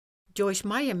Joyce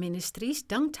Meyer Ministries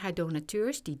dankt haar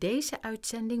donateurs die deze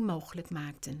uitzending mogelijk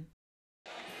maakten.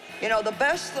 You know,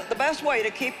 the best way to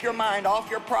keep your mind off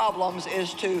your problems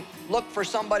is to look for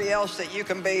somebody else that you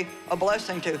can be a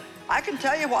blessing to. I can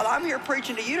tell you while I'm here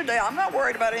preaching to you today, I'm not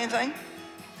worried about anything.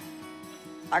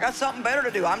 I got something better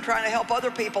to do. I'm trying to help other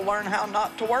people learn how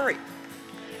not to worry.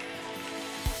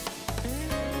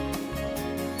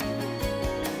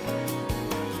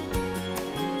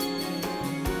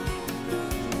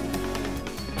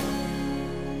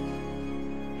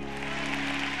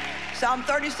 Psalm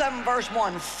 37, verse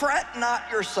 1, fret not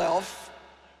yourself.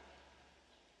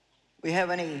 We have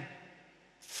any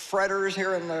fretters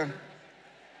here in the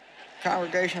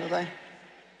congregation today?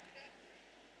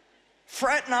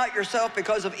 Fret not yourself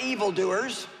because of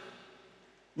evildoers,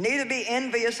 neither be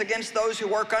envious against those who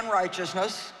work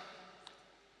unrighteousness,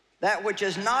 that which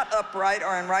is not upright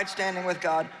or in right standing with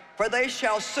God, for they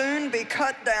shall soon be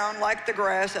cut down like the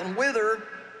grass and wither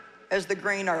as the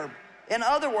green herb. In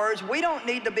other words, we don't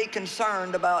need to be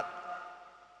concerned about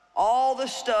all the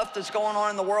stuff that's going on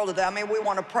in the world today. I mean, we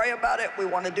want to pray about it. We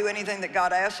want to do anything that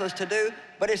God asks us to do,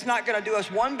 but it's not going to do us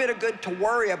one bit of good to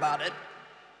worry about it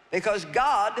because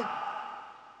God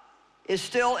is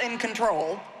still in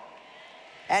control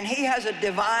and He has a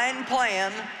divine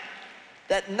plan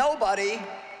that nobody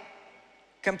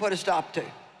can put a stop to.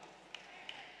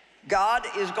 God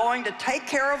is going to take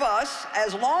care of us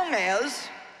as long as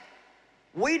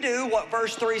we do what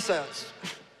verse 3 says.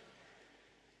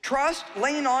 Trust,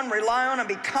 lean on, rely on, and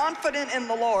be confident in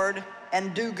the Lord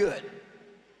and do good.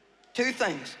 Two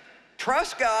things.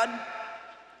 Trust God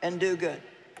and do good.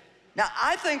 Now,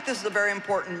 I think this is a very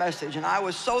important message, and I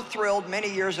was so thrilled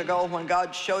many years ago when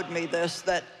God showed me this,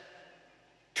 that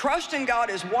trusting God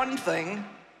is one thing,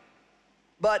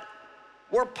 but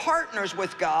we're partners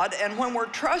with God, and when we're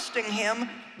trusting Him,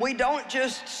 we don't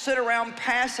just sit around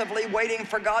passively waiting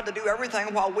for God to do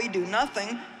everything while we do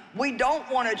nothing. We don't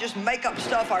want to just make up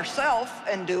stuff ourselves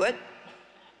and do it.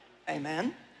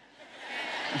 Amen.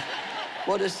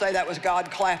 We'll just say that was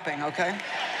God clapping, okay?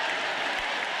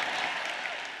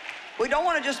 We don't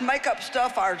want to just make up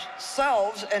stuff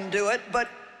ourselves and do it, but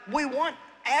we want,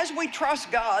 as we trust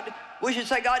God, we should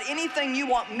say, God, anything you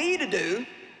want me to do,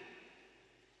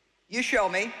 you show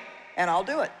me, and I'll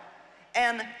do it.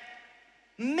 And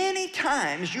many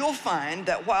times you'll find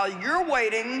that while you're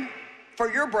waiting for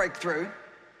your breakthrough,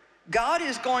 God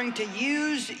is going to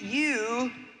use you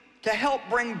to help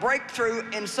bring breakthrough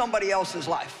in somebody else's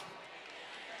life.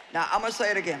 Now, I'm going to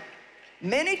say it again.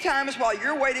 Many times while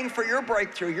you're waiting for your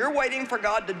breakthrough, you're waiting for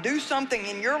God to do something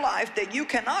in your life that you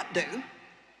cannot do.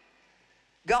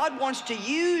 God wants to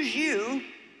use you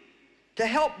to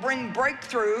help bring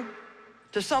breakthrough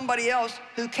to somebody else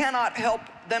who cannot help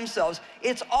themselves.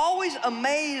 It's always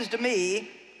amazed me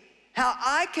how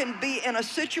I can be in a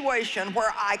situation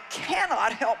where I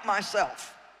cannot help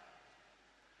myself,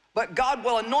 but God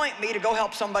will anoint me to go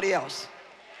help somebody else.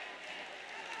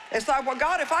 It's like, well,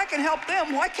 God, if I can help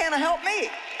them, why can't I help me?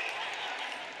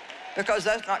 Because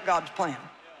that's not God's plan.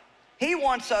 He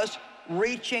wants us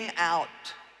reaching out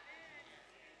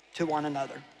to one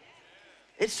another.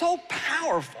 It's so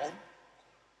powerful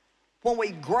when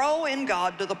we grow in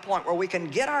God to the point where we can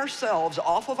get ourselves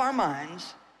off of our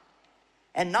minds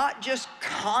and not just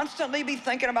constantly be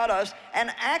thinking about us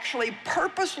and actually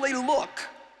purposely look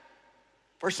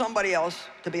for somebody else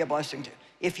to be a blessing to.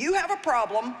 If you have a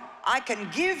problem, I can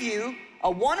give you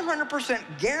a 100%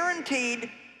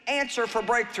 guaranteed answer for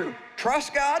breakthrough.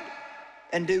 Trust God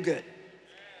and do good.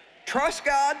 Trust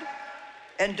God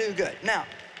and do good. Now,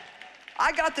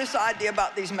 I got this idea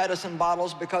about these medicine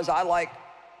bottles because I like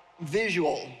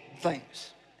visual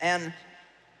things. And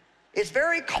it's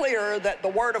very clear that the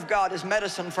Word of God is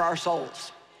medicine for our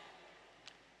souls.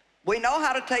 We know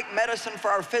how to take medicine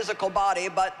for our physical body,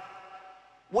 but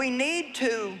we need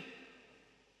to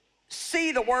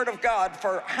see the Word of God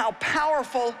for how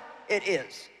powerful it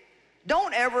is.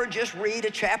 Don't ever just read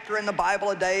a chapter in the Bible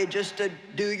a day just to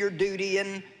do your duty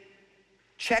and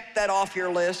check that off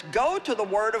your list. Go to the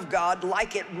Word of God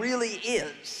like it really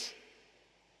is.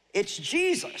 It's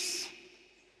Jesus.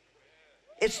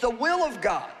 It's the will of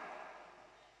God.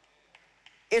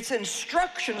 It's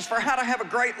instructions for how to have a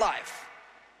great life.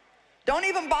 Don't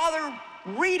even bother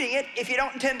reading it if you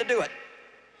don't intend to do it.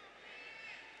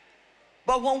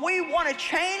 But when we want a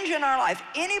change in our life,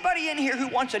 anybody in here who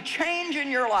wants a change in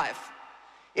your life,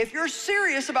 if you're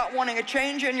serious about wanting a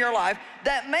change in your life,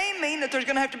 that may mean that there's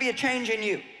going to have to be a change in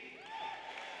you.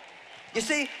 You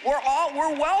see, we're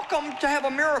welcome to have a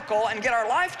miracle and get our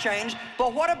life changed,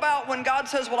 but what about when God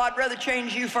says, well, I'd rather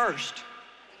change you first?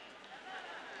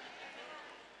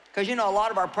 Because you know, a lot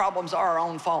of our problems are our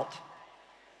own fault.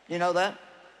 You know that?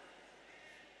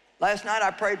 Last night I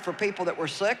prayed for people that were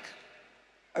sick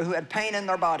or who had pain in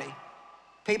their body,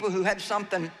 people who had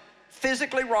something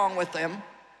physically wrong with them.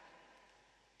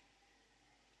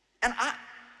 And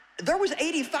there was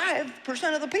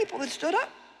 85% of the people that stood up.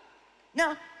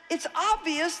 Now, it's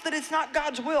obvious that it's not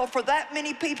God's will for that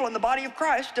many people in the body of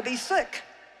Christ to be sick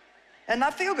and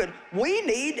not feel good. We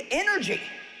need energy.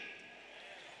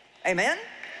 Amen?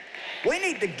 We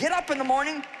need to get up in the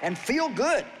morning and feel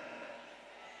good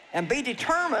and be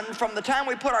determined from the time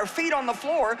we put our feet on the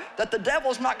floor that the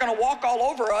devil's not going to walk all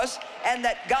over us and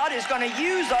that God is going to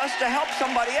use us to help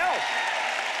somebody else.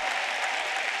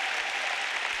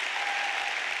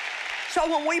 So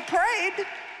when we prayed,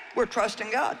 we're trusting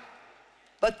God.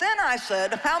 But then I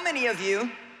said, how many of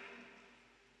you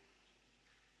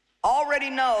already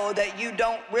know that you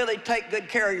don't really take good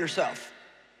care of yourself?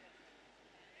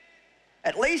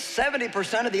 At least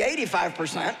 70% of the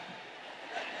 85%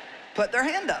 put their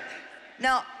hand up.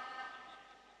 Now,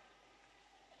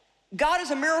 God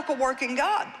is a miracle working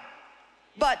God,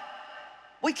 but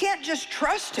we can't just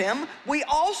trust him. We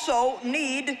also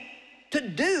need to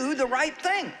do the right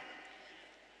thing.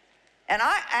 And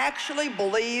I actually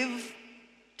believe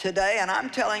today, and I'm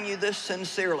telling you this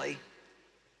sincerely,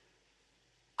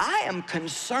 I am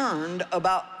concerned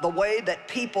about the way that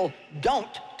people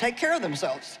don't take care of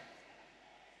themselves.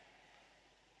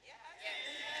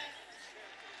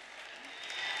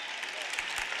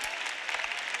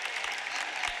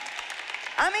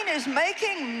 I mean, is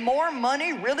making more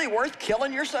money really worth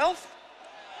killing yourself?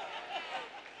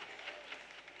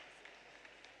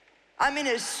 I mean,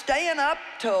 is staying up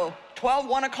till 12,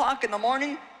 1 o'clock in the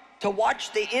morning to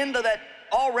watch the end of that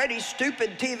already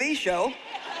stupid TV show?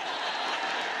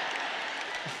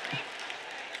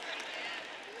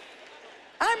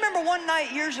 I remember one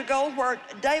night years ago where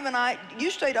Dave and I, you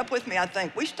stayed up with me, I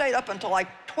think. We stayed up until like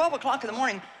 12 o'clock in the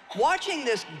morning watching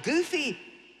this goofy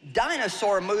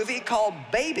dinosaur movie called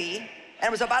Baby, and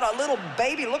it was about a little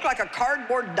baby, looked like a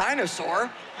cardboard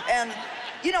dinosaur. And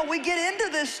you know, we get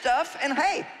into this stuff, and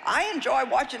hey, I enjoy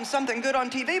watching something good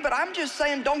on TV, but I'm just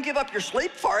saying, don't give up your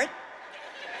sleep for it.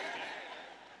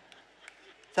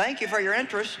 Thank you for your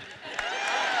interest.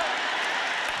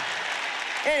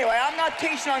 Anyway, I'm not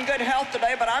teaching on good health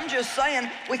today, but I'm just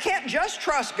saying, we can't just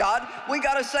trust God. We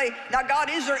got to say, now, God,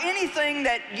 is there anything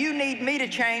that you need me to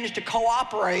change to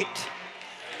cooperate?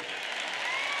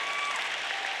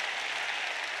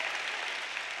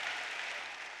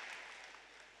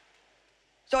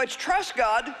 So it's trust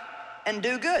God and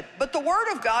do good. But the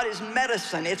Word of God is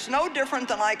medicine. It's no different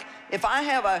than like if I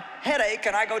have a headache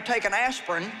and I go take an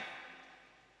aspirin.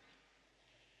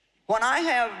 When I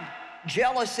have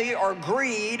jealousy or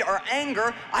greed or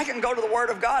anger, I can go to the Word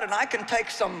of God and I can take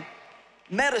some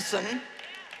medicine.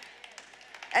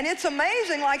 And it's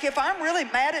amazing, like if I'm really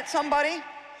mad at somebody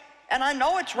and I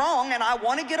know it's wrong and I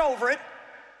want to get over it,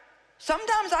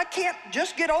 sometimes I can't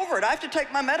just get over it. I have to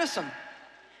take my medicine.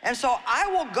 And so I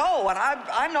will go, and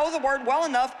I know the Word well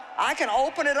enough, I can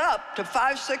open it up to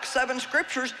 5, 6, 7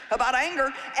 scriptures about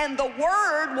anger, and the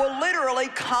Word will literally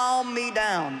calm me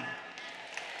down.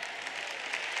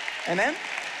 Amen?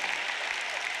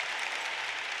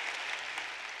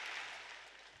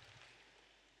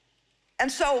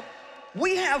 And so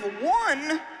we have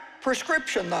one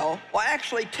prescription, though, well,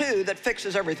 actually two, that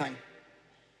fixes everything.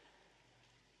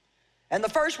 And the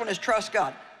first one is trust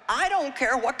God. I don't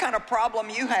care what kind of problem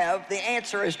you have, the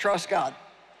answer is trust God.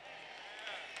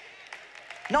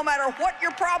 No matter what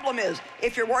your problem is,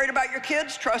 if you're worried about your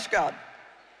kids, trust God.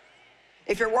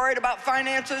 If you're worried about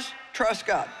finances, trust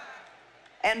God.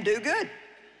 And do good.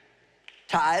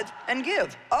 Tithe and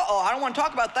give. Uh-oh, I don't want to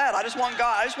talk about that. I just want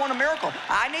God, I just want a miracle.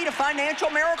 I need a financial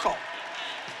miracle.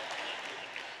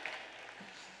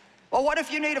 Well, what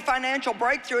if you need a financial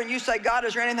breakthrough and you say, God,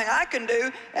 is there anything I can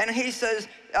do? And he says,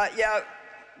 yeah,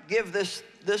 give this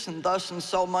and thus and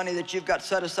so money that you've got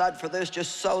set aside for this,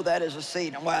 just sow that as a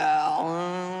seed. Well,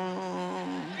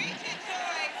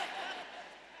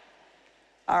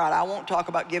 all right, I won't talk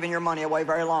about giving your money away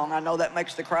very long. I know that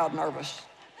makes the crowd nervous.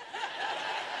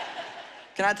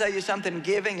 Can I tell you something?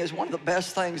 Giving is one of the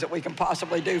best things that we can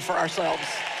possibly do for ourselves.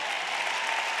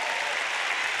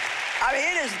 I mean,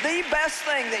 it is the best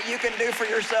thing that you can do for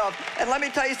yourself. And let me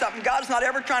tell you something, God's not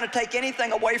ever trying to take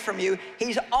anything away from you.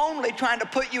 He's only trying to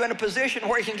put you in a position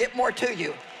where he can get more to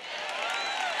you.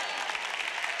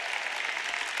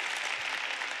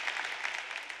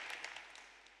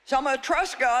 So I'm going to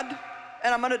trust God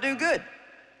and I'm going to do good.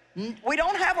 We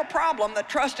don't have a problem that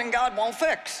trusting God won't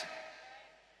fix.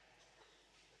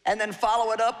 And then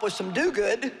follow it up with some do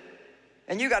good,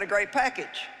 and you got a great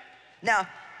package. Now,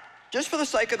 just for the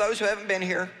sake of those who haven't been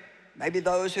here, maybe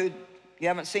those who you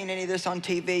haven't seen any of this on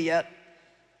TV yet,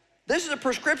 this is a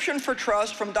prescription for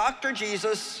trust from Dr.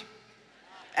 Jesus,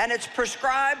 and it's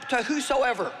prescribed to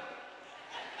whosoever.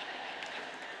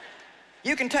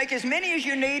 You can take as many as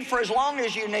you need for as long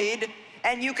as you need,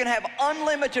 and you can have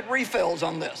unlimited refills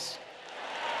on this.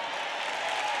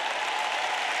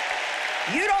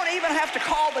 You don't even have to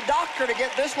call the doctor to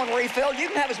get this one refilled. You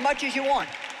can have as much as you want.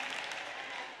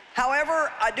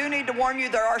 However, I do need to warn you,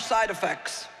 there are side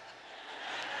effects.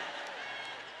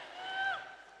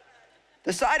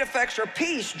 The side effects are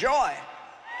peace, joy,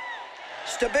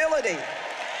 stability,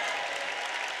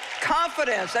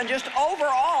 confidence, and just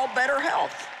overall better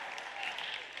health.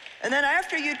 And then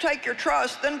after you take your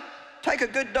trust, then take a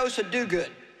good dose of do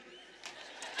good.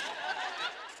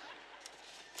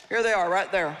 Here they are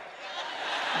right there.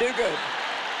 Do good.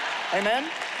 Amen?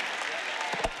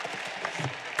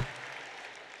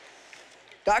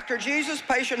 Dr. Jesus,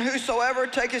 patient whosoever,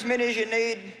 take as many as you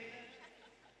need.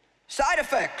 Side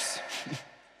effects.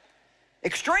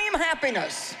 Extreme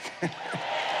happiness.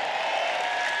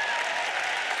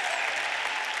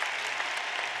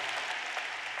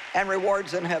 And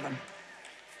rewards in heaven.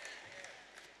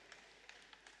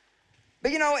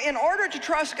 But you know, in order to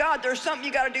trust God, there's something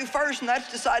you got to do first, and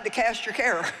that's decide to cast your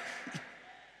care.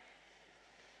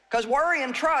 Because worry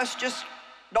and trust just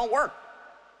don't work.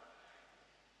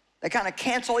 They kind of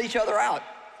cancel each other out.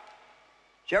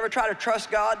 Did you ever try to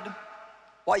trust God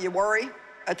while you worry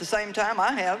at the same time?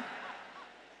 I have.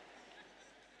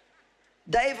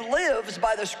 Dave lives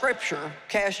by the scripture,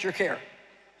 cast your care.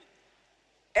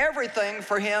 Everything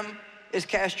for him is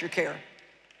cast your care.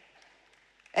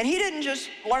 And he didn't just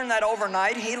learn that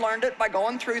overnight. He learned it by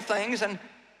going through things and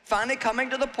finally coming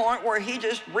to the point where he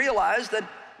just realized that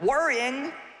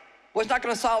worrying was not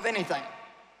going to solve anything.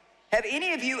 Have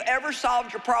any of you ever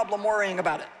solved your problem worrying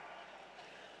about it?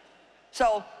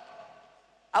 So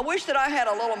I wish that I had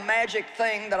a little magic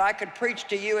thing that I could preach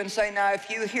to you and say, now if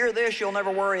you hear this, you'll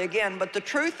never worry again. But the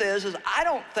truth is I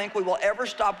don't think we will ever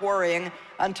stop worrying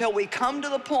until we come to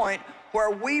the point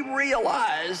where we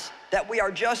realize that we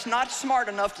are just not smart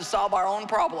enough to solve our own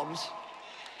problems.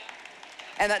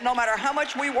 And that no matter how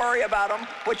much we worry about them,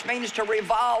 which means to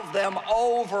revolve them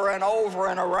over and over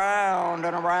and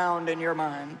around in your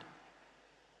mind,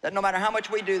 that no matter how much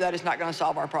we do, that is not going to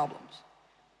solve our problems.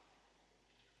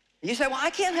 You say, well, I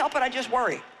can't help it, I just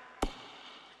worry.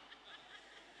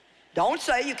 Don't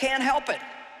say you can't help it.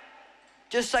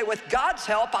 Just say, with God's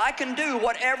help, I can do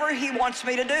whatever He wants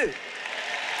me to do.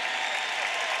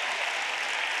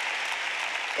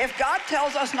 If God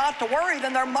tells us not to worry,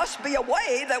 then there must be a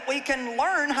way that we can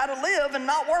learn how to live and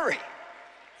not worry.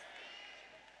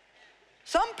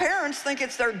 Some parents think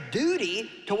it's their duty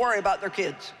to worry about their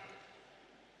kids.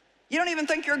 You don't even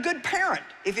think you're a good parent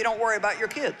if you don't worry about your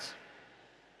kids.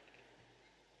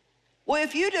 Well,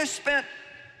 if you just spent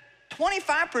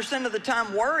 25% of the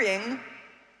time worrying,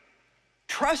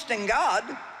 trusting God,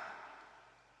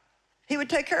 He would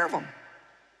take care of them.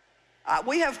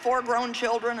 We have 4 grown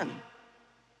children and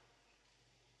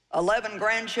 11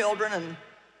 grandchildren, and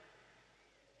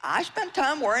I spent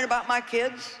time worrying about my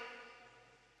kids.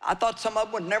 I thought some of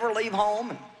them would never leave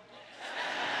home.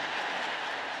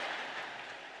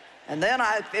 And then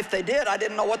if they did, I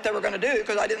didn't know what they were going to do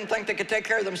because I didn't think they could take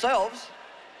care of themselves.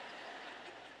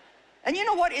 And you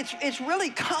know what? It's really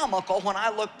comical when I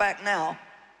look back now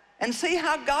and see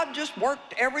how God just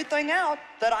worked everything out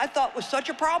that I thought was such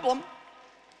a problem.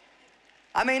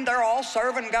 I mean, they're all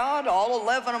serving God. All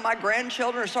 11 of my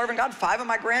grandchildren are serving God. 5 of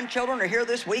my grandchildren are here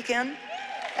this weekend.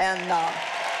 And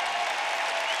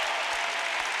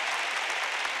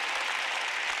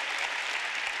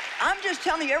I'm just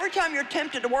telling you, every time you're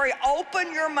tempted to worry,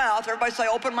 open your mouth. Everybody say,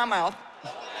 open my mouth.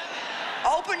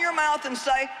 Open your mouth and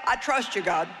say, I trust you,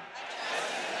 God.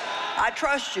 I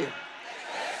trust you.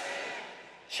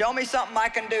 Show me something I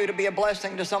can do to be a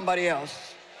blessing to somebody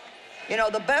else. You know,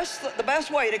 the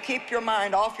best way to keep your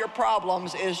mind off your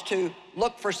problems is to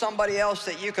look for somebody else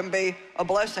that you can be a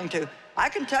blessing to. I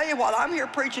can tell you, while I'm here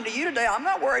preaching to you today, I'm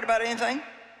not worried about anything.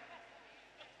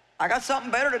 I got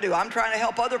something better to do. I'm trying to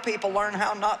help other people learn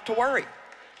how not to worry.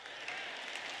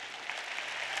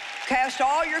 Cast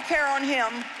all your care on Him,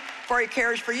 for He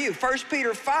cares for you. 1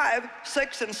 Peter 5,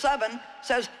 6, and 7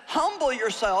 says, humble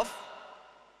yourself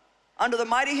under the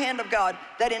mighty hand of God,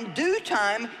 that in due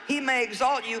time He may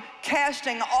exalt you,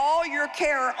 casting all your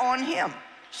care on Him.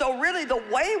 So really the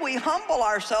way we humble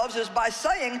ourselves is by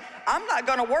saying, I'm not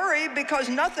going to worry because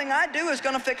nothing I do is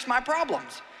going to fix my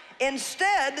problems.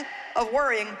 Instead of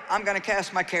worrying, I'm going to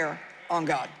cast my care on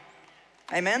God.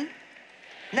 Amen?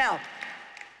 Now,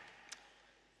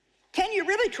 Can you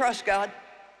really trust God?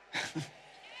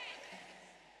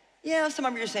 Yeah, some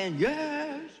of you are saying,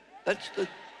 yes,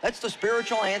 that's the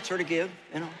spiritual answer to give,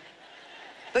 you know.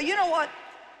 But you know what?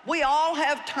 We all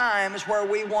have times where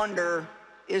we wonder,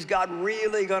 is God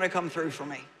really going to come through for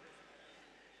me?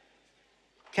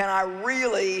 Can I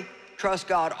really trust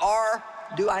God? Or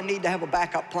do I need to have a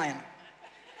backup plan?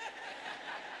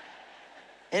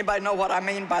 Anybody know what I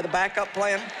mean by the backup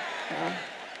plan?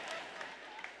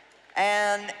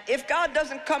 And if God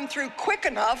doesn't come through quick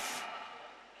enough,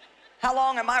 how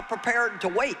long am I prepared to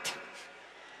wait?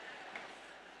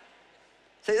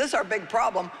 See, this is our big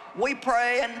problem. We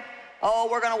pray and, oh,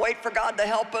 we're going to wait for God to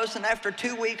help us, and after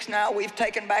 2 weeks now, we've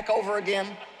taken back over again.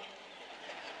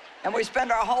 And we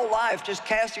spend our whole life just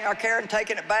casting our care and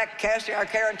taking it back, casting our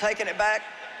care and taking it back.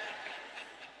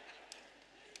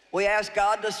 We ask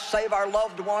God to save our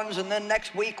loved ones, and then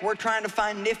next week we're trying to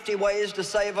find nifty ways to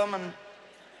save them. And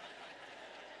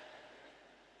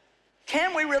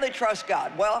can we really trust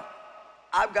God? Well,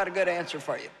 I've got a good answer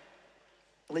for you.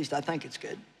 At least I think it's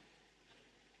good.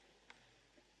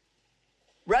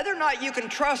 Whether or not you can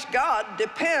trust God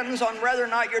depends on whether or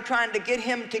not you're trying to get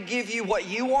him to give you what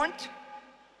you want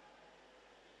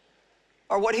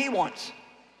or what he wants.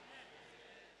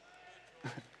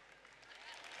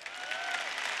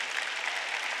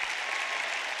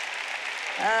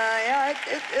 Yeah,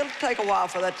 it'll take a while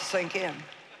for that to sink in.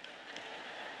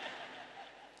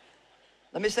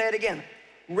 Let me say it again.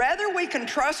 Whether we can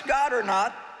trust God or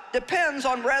not depends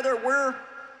on whether we're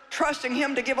trusting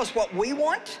him to give us what we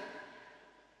want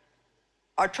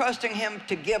or trusting him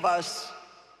to give us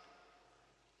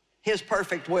his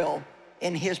perfect will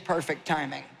in his perfect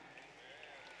timing,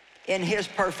 in his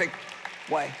perfect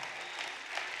way.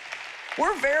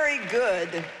 We're very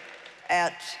good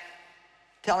at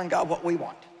telling God what we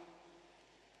want.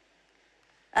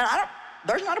 And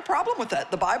there's not a problem with that.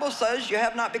 The Bible says you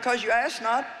have not because you ask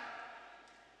not.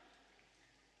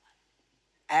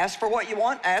 Ask for what you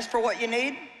want, ask for what you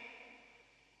need.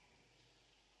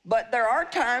 But there are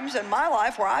times in my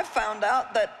life where I've found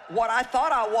out that what I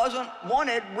thought I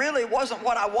wanted really wasn't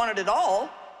what I wanted at all.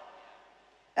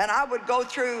 And I would go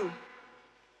through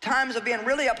times of being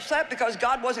really upset because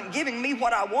God wasn't giving me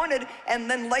what I wanted, and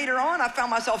then later on I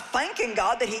found myself thanking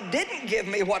God that he didn't give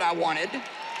me what I wanted.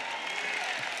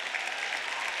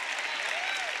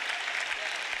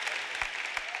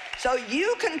 So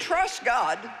you can trust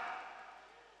God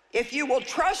if you will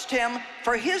trust him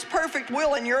for his perfect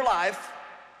will in your life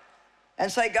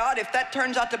and say, God, if that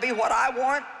turns out to be what I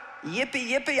want, yippee,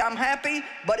 yippee, I'm happy.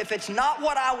 But if it's not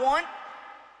what I want,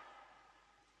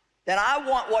 then I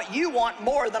want what you want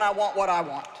more than I want what I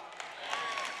want.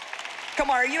 Come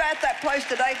on, are you at that place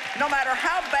today? No matter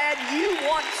how bad you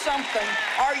want something,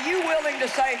 are you willing to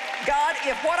say, God,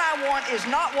 if what I want is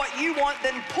not what you want,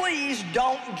 then please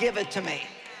don't give it to me.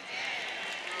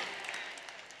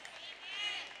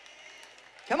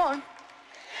 Come on.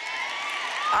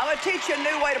 I'm going to teach you a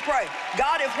new way to pray.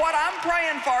 God, if what I'm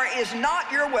praying for is not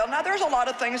your will. Now, there's a lot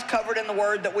of things covered in the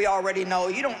Word that we already know.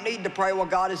 You don't need to pray, well,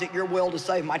 God, is it your will to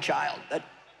save my child?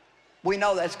 We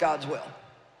know that's God's will.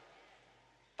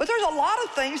 But there's a lot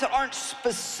of things that aren't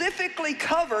specifically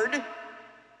covered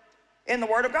in the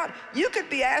Word of God. You could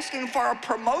be asking for a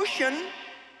promotion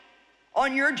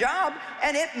on your job,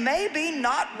 and it may be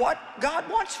not what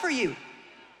God wants for you.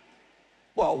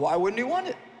 Well, why wouldn't he want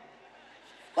it?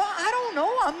 Well, I don't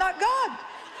know. I'm not God.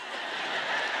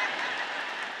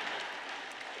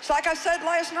 It's like I said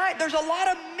last night, there's a lot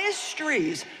of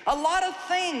mysteries, a lot of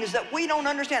things that we don't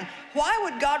understand. Why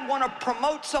would God want to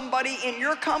promote somebody in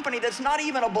your company that's not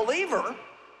even a believer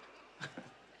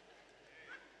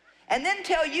and then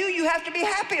tell you you have to be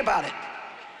happy about it?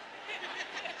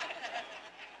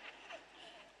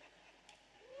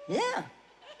 Yeah.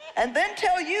 And then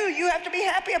tell you you have to be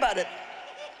happy about it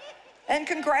and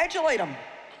congratulate them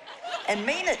and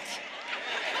mean it.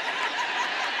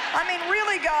 I mean,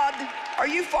 really, God, are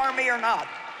you for me or not?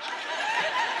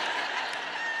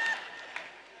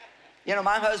 You know,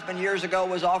 my husband years ago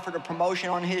was offered a promotion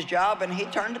on his job and he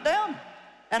turned it down.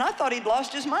 And I thought he'd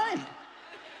lost his mind.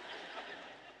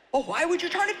 Well, why would you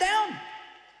turn it down?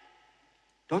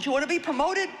 Don't you want to be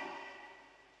promoted?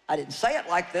 I didn't say it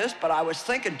like this, but I was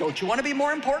thinking, don't you want to be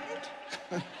more important?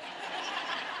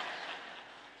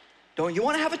 Don't you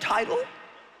want to have a title?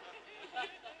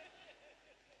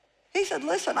 He said,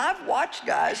 listen, I've watched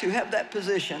guys who have that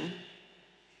position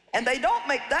and they don't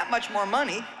make that much more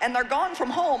money and they're gone from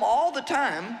home all the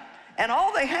time and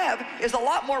all they have is a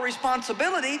lot more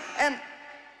responsibility, and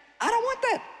I don't want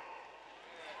that.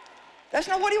 That's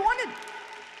not what he wanted.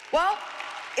 Well,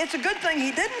 it's a good thing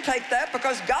he didn't take that,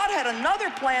 because God had another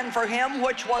plan for him,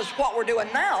 which was what we're doing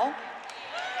now.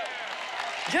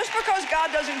 Just because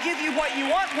God doesn't give you what you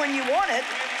want when you want it,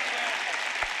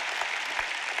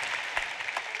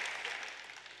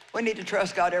 we need to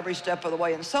trust God every step of the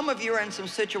way. And some of you are in some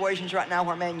situations right now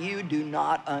where, man, you do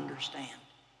not understand.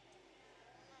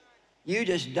 You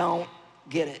just don't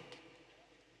get it.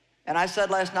 And I said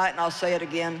last night, and I'll say it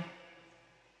again,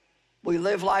 we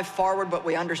live life forward, but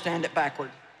we understand it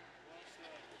backward.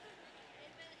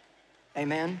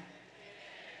 Amen?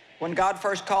 When God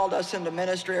first called us into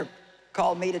ministry, or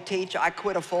called me to teach, I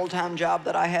quit a full-time job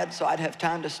that I had so I'd have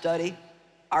time to study.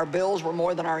 Our bills were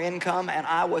more than our income, and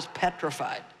I was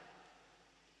petrified.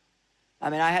 I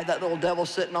mean, I had that little devil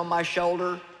sitting on my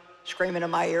shoulder, screaming in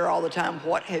my ear all the time,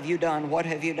 what have you done? What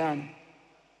have you done?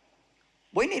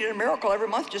 We needed a miracle every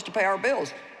month just to pay our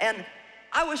bills. And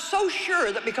I was so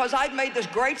sure that because I'd made this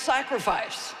great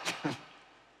sacrifice,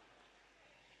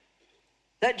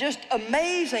 that just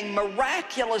amazing,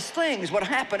 miraculous things would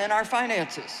happen in our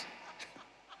finances.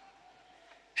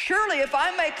 Surely if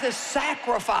I make this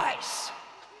sacrifice,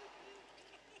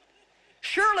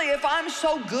 surely if I'm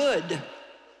so good,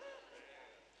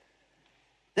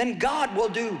 then God will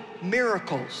do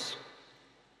miracles.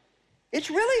 It's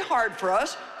really hard for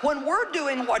us when we're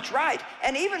doing what's right,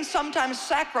 and even sometimes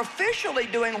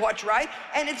sacrificially doing what's right,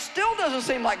 and it still doesn't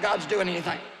seem like God's doing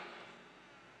anything.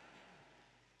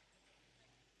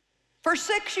 For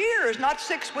 6 years, not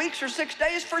 6 weeks or 6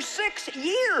 days, for 6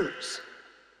 years,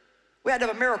 we had to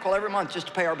have a miracle every month just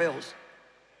to pay our bills.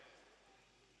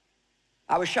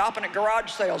 I was shopping at garage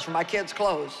sales for my kids'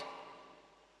 clothes,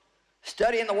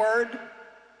 studying the Word,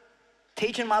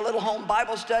 teaching my little home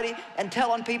Bible study, and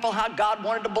telling people how God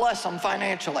wanted to bless them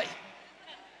financially.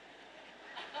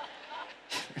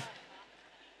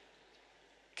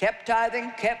 Kept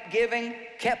tithing, kept giving,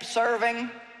 kept serving,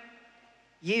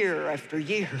 year after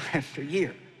year after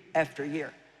year after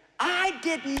year. I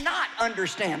did not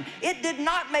understand. It did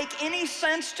not make any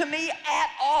sense to me at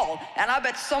all. And I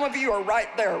bet some of you are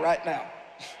right there right now.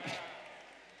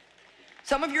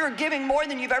 Some of you are giving more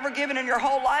than you've ever given in your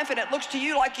whole life, and it looks to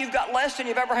you like you've got less than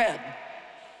you've ever had.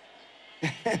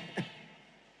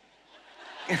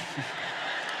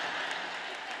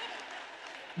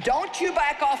 Don't you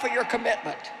back off of your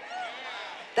commitment.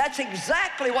 That's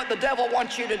exactly what the devil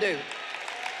wants you to do.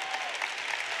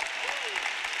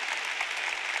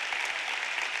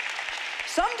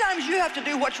 Sometimes you have to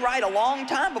do what's right a long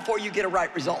time before you get a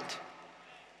right result.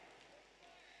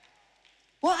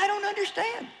 Well, I don't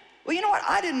understand. Well, you know what?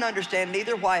 I didn't understand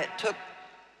either why it took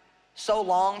so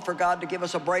long for God to give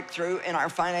us a breakthrough in our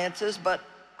finances, but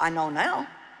I know now.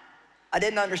 I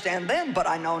didn't understand then, but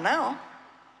I know now.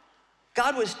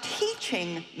 God was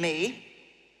teaching me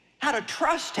how to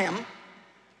trust Him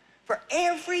for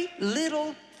every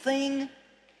little thing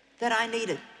that I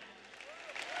needed.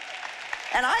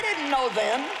 And I didn't know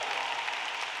then.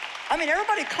 I mean,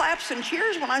 everybody claps and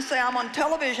cheers when I say I'm on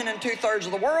television in 2/3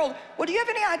 of the world. Well, do you have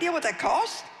any idea what that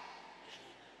costs?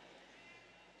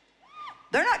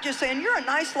 They're not just saying, you're a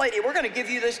nice lady, we're going to give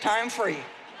you this time free.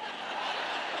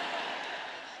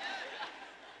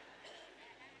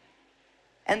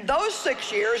 And those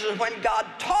 6 years is when God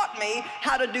taught me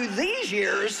how to do these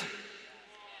years.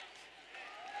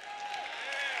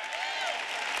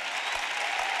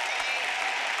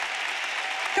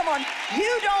 Come on,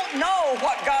 you don't know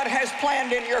what God has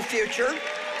planned in your future.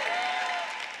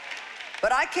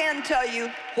 But I can tell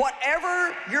you,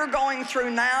 whatever you're going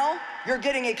through now, you're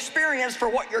getting experience for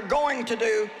what you're going to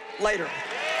do later.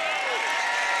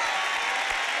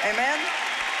 Amen?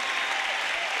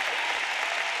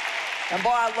 And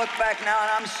boy, I look back now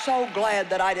and I'm so glad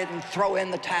that I didn't throw in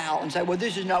the towel and say, well,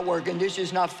 this is not working, this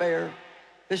is not fair,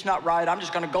 this is not right. I'm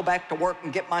just going to go back to work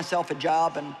and get myself a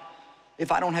job, and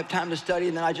if I don't have time to study,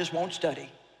 then I just won't study.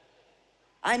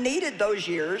 I needed those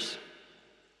years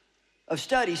of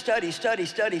study,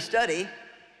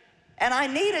 and I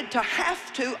needed to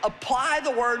have to apply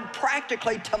the Word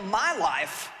practically to my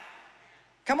life.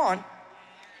 Come on.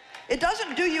 It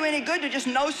doesn't do you any good to just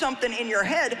know something in your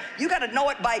head. You got to know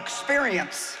it by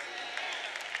experience.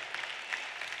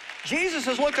 Jesus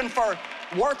is looking for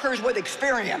workers with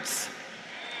experience.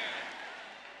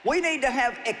 We need to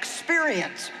have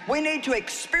experience. We need to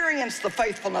experience the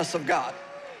faithfulness of God.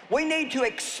 We need to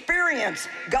experience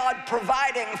God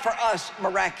providing for us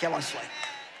miraculously.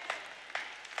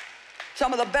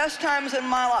 Some of the best times in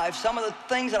my life, some of the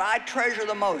things that I treasure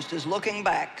the most is looking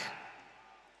back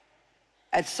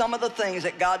at some of the things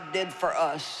that God did for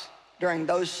us during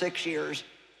those 6 years.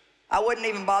 I wouldn't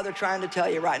even bother trying to tell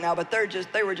you right now, but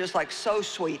they were just like so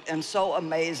sweet and so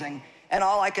amazing. And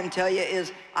all I can tell you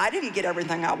is I didn't get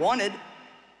everything I wanted,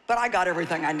 but I got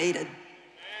everything I needed.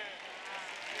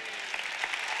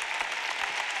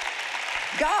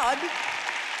 God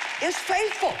is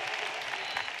faithful.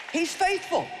 He's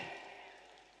faithful.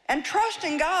 And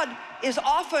trusting God is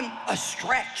often a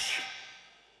stretch.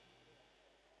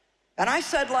 And I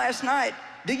said last night,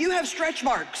 do you have stretch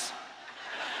marks?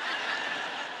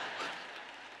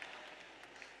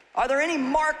 Are there any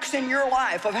marks in your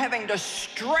life of having to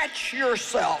stretch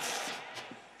yourself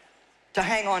to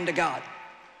hang on to God?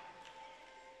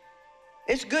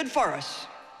 It's good for us.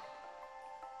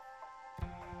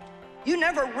 You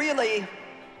never really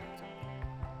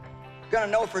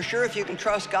gonna know for sure if you can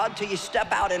trust God till you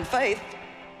step out in faith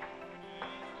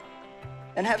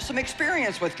and have some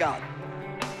experience with God.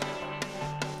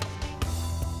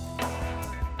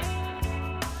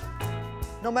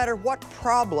 No matter what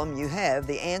problem you have,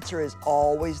 the answer is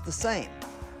always the same.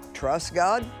 Trust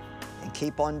God and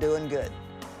keep on doing good.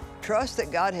 Trust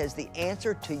that God has the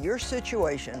answer to your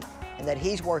situation and that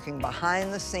He's working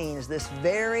behind the scenes this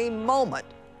very moment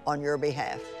on your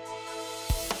behalf.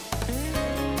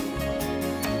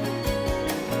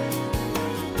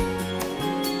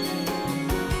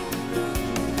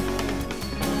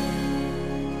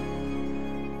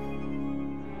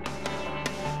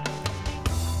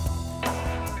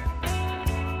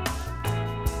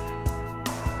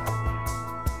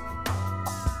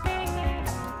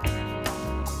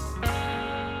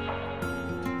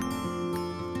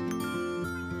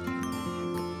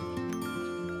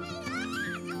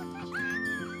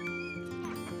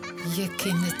 Je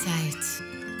kindertijd.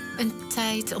 Een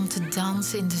tijd om te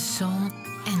dansen in de zon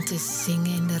en te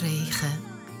zingen in de regen.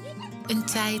 Een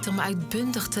tijd om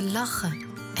uitbundig te lachen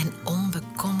en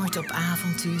onbekommerd op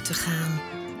avontuur te gaan.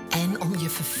 En om je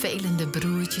vervelende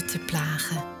broertje te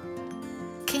plagen.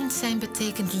 Kind zijn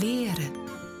betekent leren,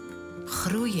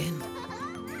 groeien,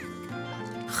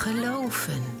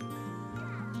 geloven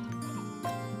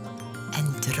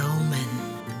en dromen.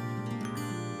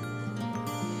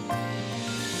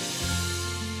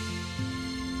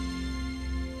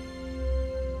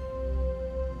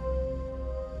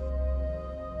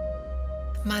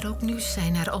 Maar ook nu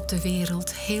zijn er op de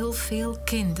wereld heel veel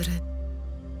kinderen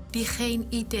die geen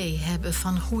idee hebben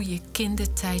van hoe je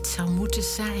kindertijd zou moeten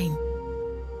zijn.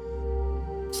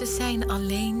 Ze zijn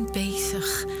alleen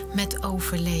bezig met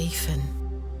overleven.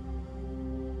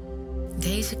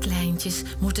 Deze kleintjes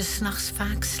moeten 's nachts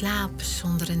vaak slapen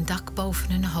zonder een dak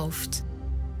boven hun hoofd.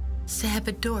 Ze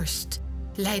hebben dorst,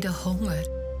 lijden honger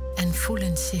en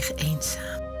voelen zich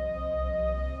eenzaam.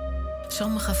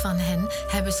 Sommigen van hen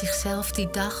hebben zichzelf die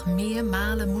dag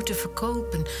meermalen moeten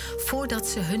verkopen voordat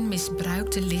ze hun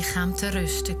misbruikte lichaam te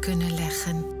rusten kunnen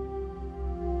leggen.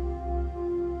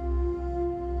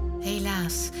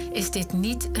 Helaas is dit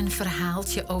niet een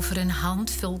verhaaltje over een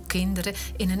handvol kinderen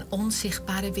in een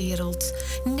onzichtbare wereld.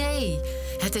 Nee,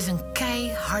 het is een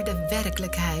keiharde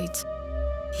werkelijkheid.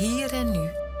 Hier en nu,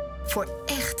 voor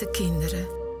echte kinderen,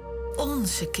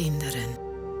 onze kinderen.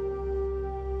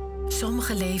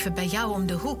 Sommigen leven bij jou om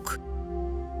de hoek.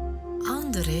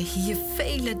 Anderen hier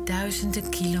vele duizenden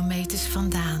kilometers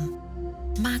vandaan.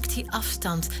 Maakt die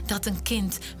afstand dat een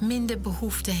kind minder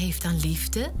behoefte heeft aan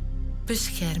liefde,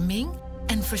 bescherming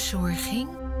en verzorging?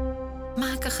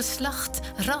 Maken geslacht,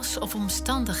 ras of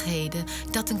omstandigheden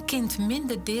dat een kind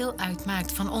minder deel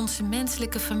uitmaakt van onze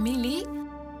menselijke familie?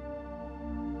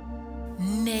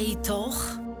 Nee,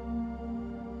 toch?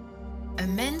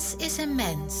 Een mens is een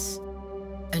mens.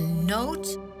 Een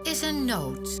nood is een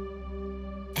nood.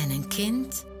 En een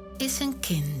kind is een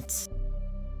kind.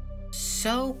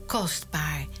 Zo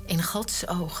kostbaar in Gods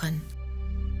ogen.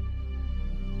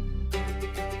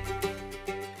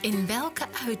 In welke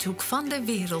uithoek van de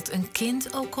wereld een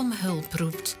kind ook om hulp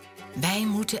roept, wij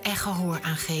moeten er gehoor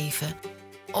aan geven.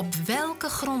 Op welke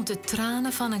grond de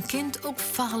tranen van een ook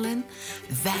vallen,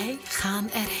 wij gaan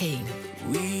erheen.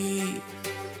 We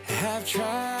have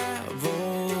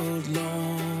traveled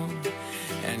long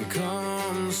and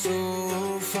come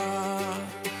so far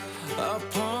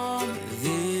upon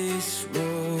this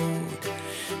road,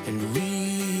 and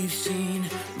we've seen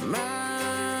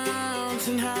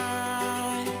mountain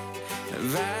high,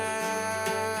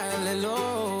 valley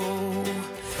low.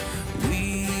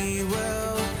 We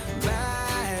will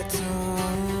battle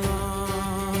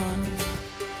on.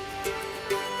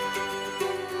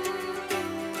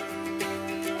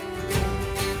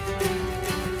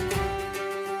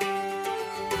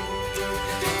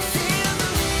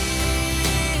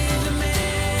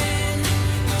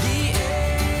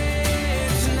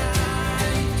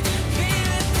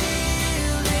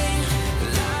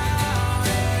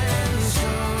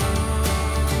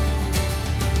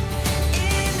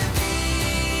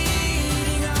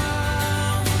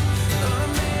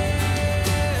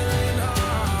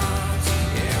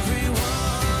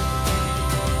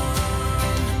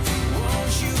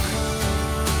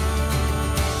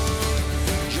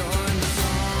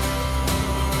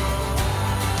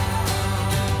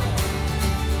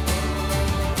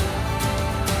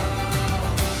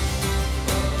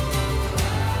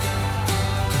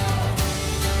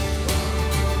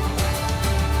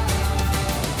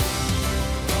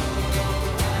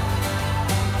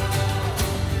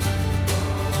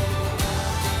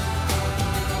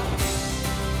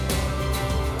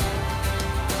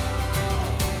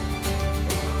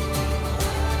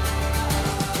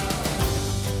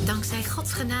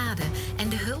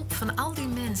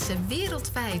 mensen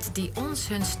wereldwijd die ons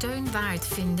hun steun waard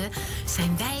vinden,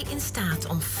 zijn wij in staat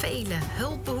om vele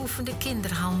hulpbehoevende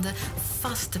kinderhanden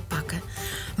vast te pakken.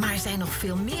 Maar er zijn nog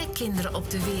veel meer kinderen op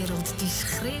de wereld die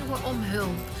schreeuwen om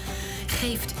hulp.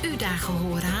 Geeft u daar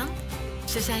gehoor aan?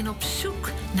 Ze zijn op zoek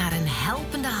naar een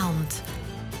helpende hand.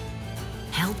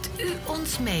 Helpt u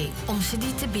ons mee om ze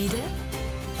die te bieden?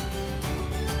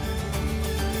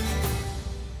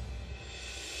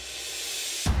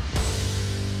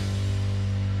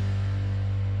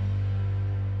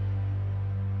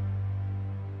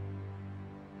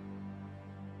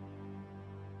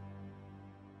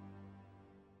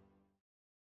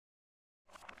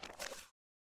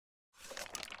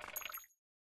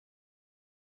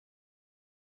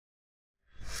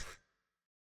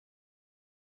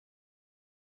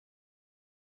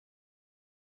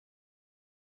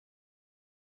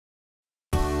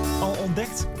 Al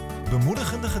ontdekt?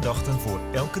 Bemoedigende gedachten voor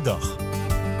elke dag.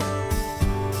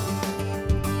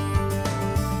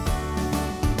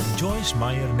 Joyce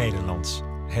Meyer Nederlands.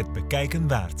 Het bekijken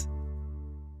waard.